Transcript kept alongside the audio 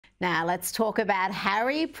Now let's talk about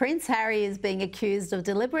Harry. Prince Harry is being accused of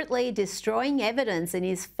deliberately destroying evidence in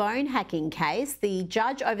his phone hacking case. The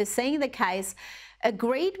judge overseeing the case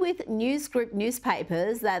agreed with news group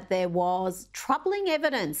newspapers that there was troubling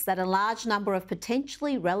evidence that a large number of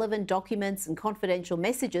potentially relevant documents and confidential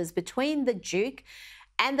messages between the Duke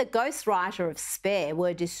and the ghostwriter of Spare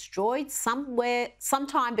were destroyed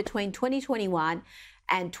sometime between 2021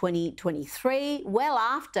 and 2023, well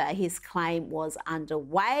after his claim was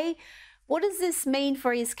underway. What does this mean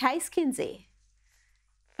for his case, Kinsey?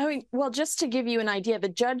 Well, just to give you an idea, the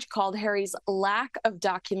judge called Harry's lack of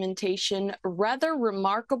documentation rather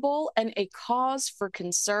remarkable and a cause for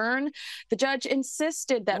concern. The judge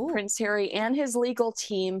insisted that Prince Harry and his legal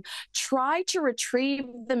team try to retrieve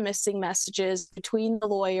the missing messages between the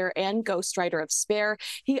lawyer and ghostwriter of Spare.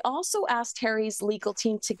 He also asked Harry's legal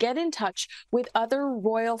team to get in touch with other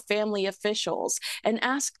royal family officials and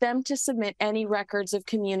ask them to submit any records of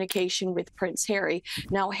communication with Prince Harry.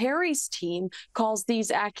 Now, Harry's team calls these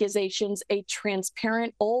accusations a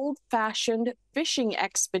transparent, old-fashioned fishing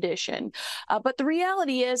expedition. But the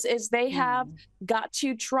reality is they have got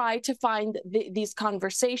to try to find these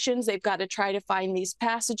conversations. They've got to try to find these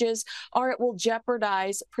passages, or it will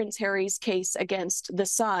jeopardize Prince Harry's case against the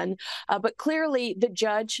Sun. But clearly, the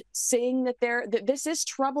judge saying that this is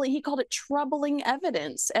troubling, he called it troubling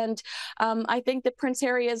evidence. And I think that Prince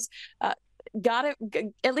Harry is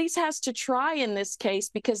at least has to try in this case,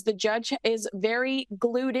 because the judge is very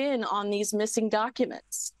glued in on these missing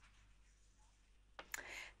documents.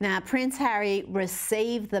 Now, Prince Harry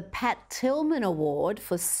received the Pat Tillman Award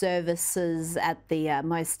for services at the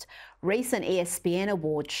most recent ESPN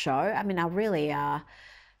award show. I mean, I really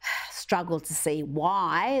struggle to see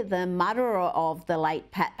why. The mother of the late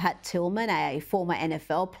Pat Tillman, a former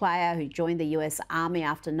NFL player who joined the US Army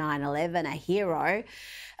after 9/11, a hero,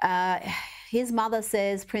 his mother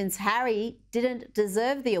says Prince Harry didn't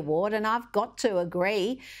deserve the award, and I've got to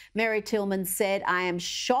agree. Mary Tillman said, "I am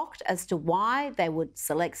shocked as to why they would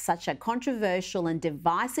select such a controversial and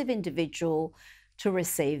divisive individual to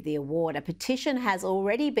receive the award. A petition has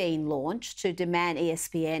already been launched to demand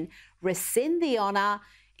ESPN rescind the honour,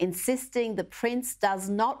 insisting the Prince does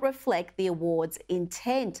not reflect the award's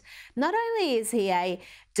intent." Not only is he a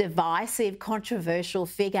divisive, controversial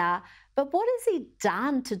figure, but what has he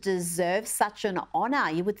done to deserve such an honour?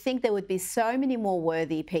 You would think there would be so many more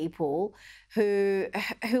worthy people who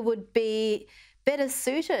would be better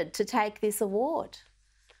suited to take this award.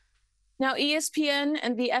 Now, ESPN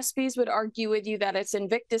and the ESPYs would argue with you that it's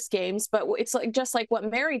Invictus Games, but it's just like what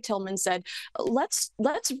Mary Tillman said. Let's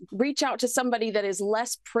reach out to somebody that is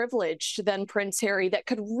less privileged than Prince Harry, that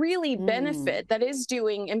could really benefit, that is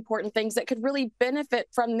doing important things, that could really benefit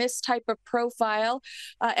from this type of profile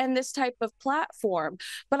and this type of platform.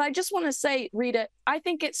 But I just want to say, Rita, I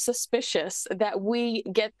think it's suspicious that we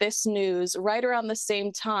get this news right around the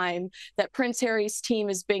same time that Prince Harry's team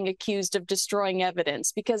is being accused of destroying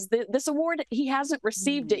evidence, because this award, he hasn't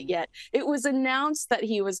received it yet. It was announced that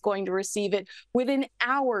he was going to receive it within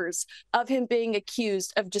hours of him being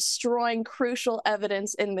accused of destroying crucial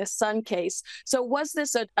evidence in this Sun case. So was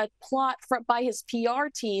this a plot by his PR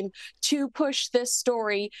team to push this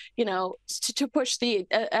story, to push the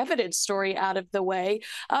evidence story out of the way?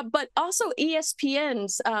 But also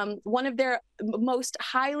ESPN's, one of their most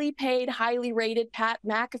highly paid, highly rated, Pat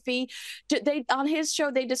McAfee, on his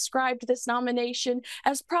show, they described this nomination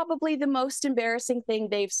as probably the most embarrassing thing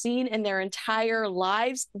they've seen in their entire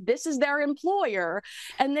lives. This is their employer,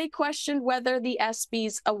 and they questioned whether the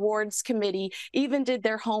ESPYs Awards Committee even did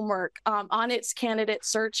their homework on its candidate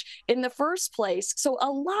search in the first place. So a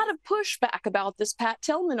lot of pushback about this Pat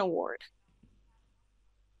Tillman Award.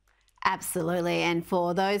 Absolutely. And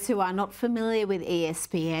for those who are not familiar with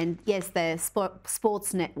ESPN, yes, they're a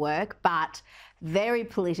sports network, but very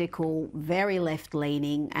political, very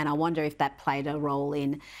left-leaning, and I wonder if that played a role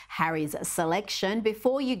in Harry's selection.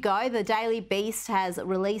 Before you go, the Daily Beast has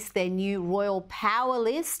released their new royal power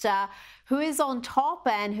list. Who is on top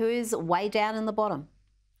and who is way down in the bottom?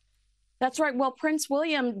 That's right. Well, Prince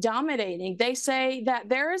William dominating. They say that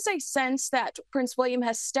there is a sense that Prince William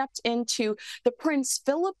has stepped into the Prince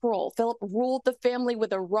Philip role. Philip ruled the family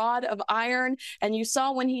with a rod of iron, and you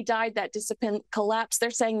saw when he died that discipline collapsed.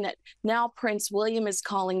 They're saying that now Prince William is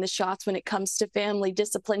calling the shots when it comes to family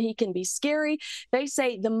discipline. He can be scary. They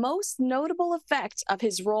say the most notable effect of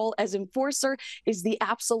his role as enforcer is the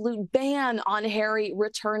absolute ban on Harry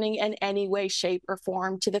returning in any way, shape, or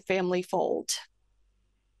form to the family fold.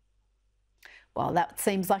 Well, that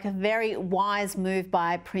seems like a very wise move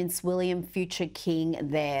by Prince William, future king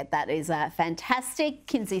there. That is fantastic.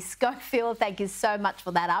 Kinsey Schofield, thank you so much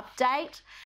for that update.